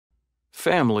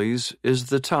Families is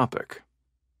the topic.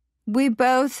 We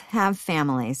both have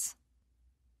families.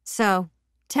 So,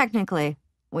 technically,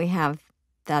 we have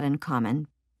that in common,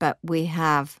 but we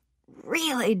have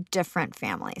really different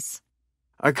families.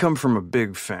 I come from a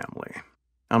big family.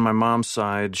 On my mom's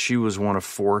side, she was one of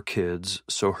 4 kids,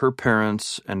 so her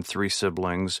parents and 3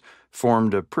 siblings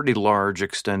formed a pretty large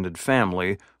extended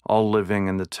family, all living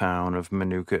in the town of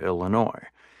Minooka, Illinois.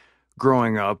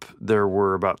 Growing up, there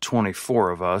were about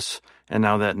 24 of us, and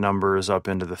now that number is up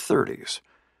into the 30s.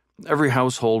 Every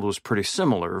household was pretty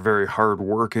similar, very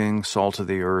hard-working, salt of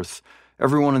the earth.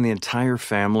 Everyone in the entire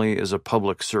family is a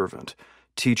public servant: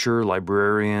 teacher,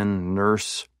 librarian,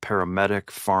 nurse,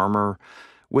 paramedic, farmer,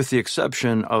 with the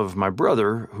exception of my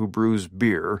brother, who brews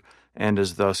beer and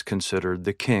is thus considered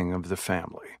the king of the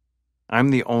family. I'm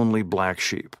the only black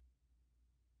sheep.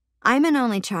 I'm an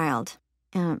only child.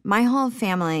 My whole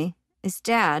family is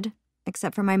dead,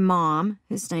 except for my mom,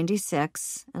 who's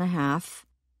 96 and a half,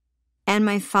 and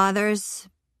my father's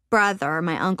brother,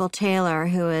 my Uncle Taylor,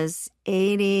 who is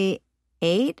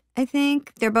 88, I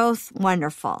think. They're both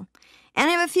wonderful. And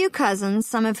I have a few cousins,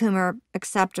 some of whom are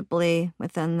acceptably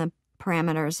within the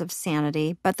parameters of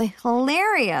sanity. But the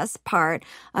hilarious part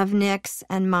of Nick's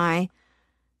and my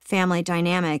family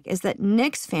dynamic is that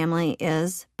Nick's family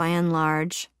is, by and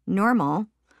large, normal,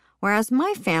 whereas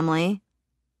my family,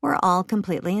 we're all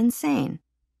completely insane.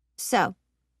 So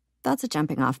that's a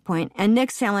jumping off point. And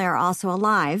Nick's family are also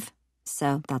alive,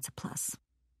 so that's a plus.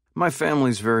 My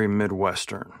family's very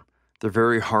Midwestern. They're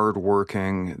very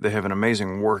hard-working. They have an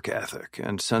amazing work ethic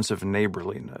and sense of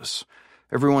neighborliness.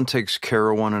 Everyone takes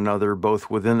care of one another, both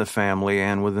within the family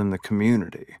and within the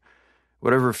community.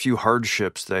 Whatever few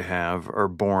hardships they have are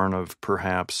born of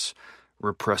perhaps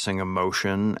repressing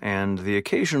emotion and the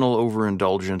occasional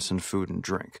overindulgence in food and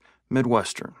drink.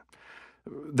 Midwestern.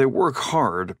 They work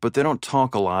hard, but they don't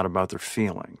talk a lot about their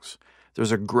feelings.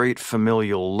 There's a great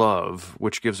familial love,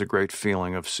 which gives a great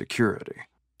feeling of security.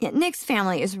 Yeah, Nick's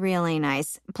family is really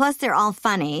nice. Plus, they're all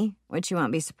funny, which you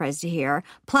won't be surprised to hear.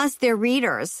 Plus, they're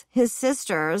readers. His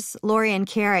sisters, Lori and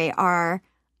Carrie, are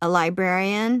a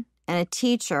librarian and a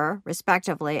teacher,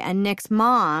 respectively. And Nick's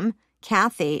mom,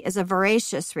 Kathy, is a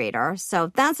voracious reader.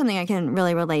 So that's something I can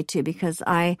really relate to because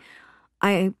I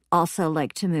also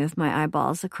like to move my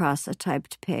eyeballs across a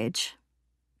typed page.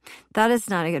 That is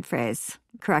not a good phrase.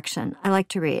 Correction. I like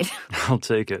to read. I'll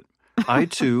take it. I,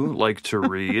 too, like to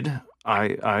read.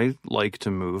 I like to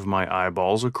move my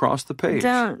eyeballs across the page.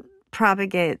 Don't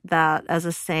propagate that as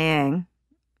a saying.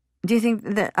 Do you think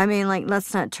that,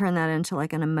 let's not turn that into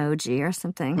like an emoji or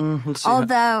something. Let's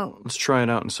try it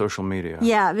out in social media.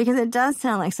 Yeah, because it does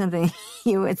sound like something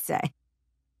you would say.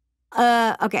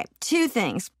 Okay, 2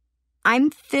 things.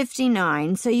 I'm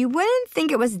 59, so you wouldn't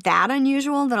think it was that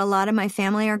unusual that a lot of my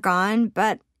family are gone,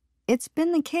 but it's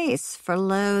been the case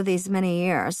for these many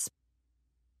years.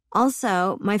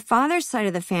 Also, my father's side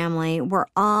of the family were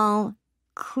all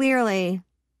clearly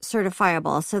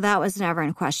certifiable, so that was never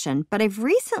in question. But I've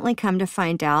recently come to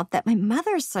find out that my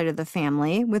mother's side of the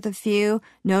family, with a few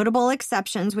notable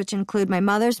exceptions, which include my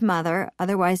mother's mother,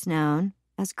 otherwise known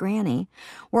as Granny,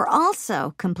 were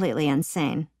also completely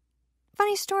insane.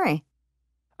 Funny story.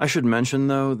 I should mention,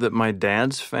 though, that my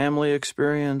dad's family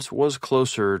experience was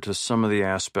closer to some of the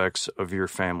aspects of your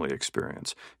family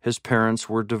experience. His parents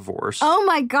were divorced. Oh,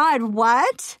 my God,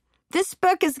 what? This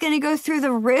book is going to go through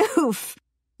the roof.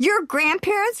 Your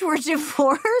grandparents were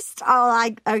divorced?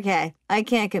 Okay. I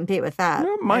can't compete with that.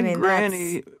 No, my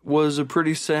granny was a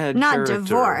pretty sad character. Not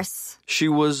divorce. She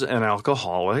was an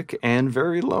alcoholic and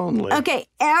very lonely. Okay,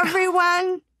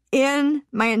 everyone in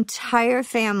my entire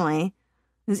family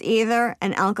is either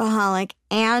an alcoholic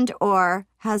and or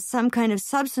has some kind of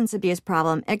substance abuse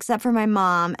problem, except for my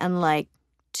mom and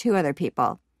 2 other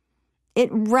people. It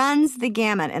runs the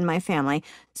gamut in my family.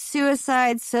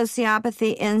 Suicide,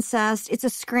 sociopathy, incest. It's a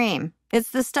scream.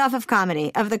 It's the stuff of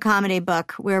comedy, of the comedy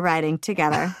book we're writing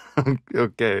together.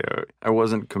 Okay, I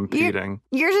wasn't competing.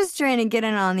 You're just trying to get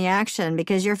in on the action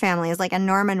because your family is like a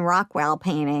Norman Rockwell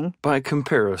painting. By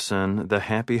comparison, the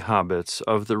happy hobbits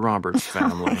of the Roberts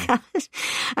family. Oh my gosh.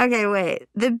 Okay, wait.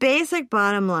 The basic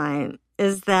bottom line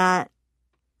is that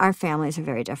our families are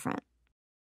very different.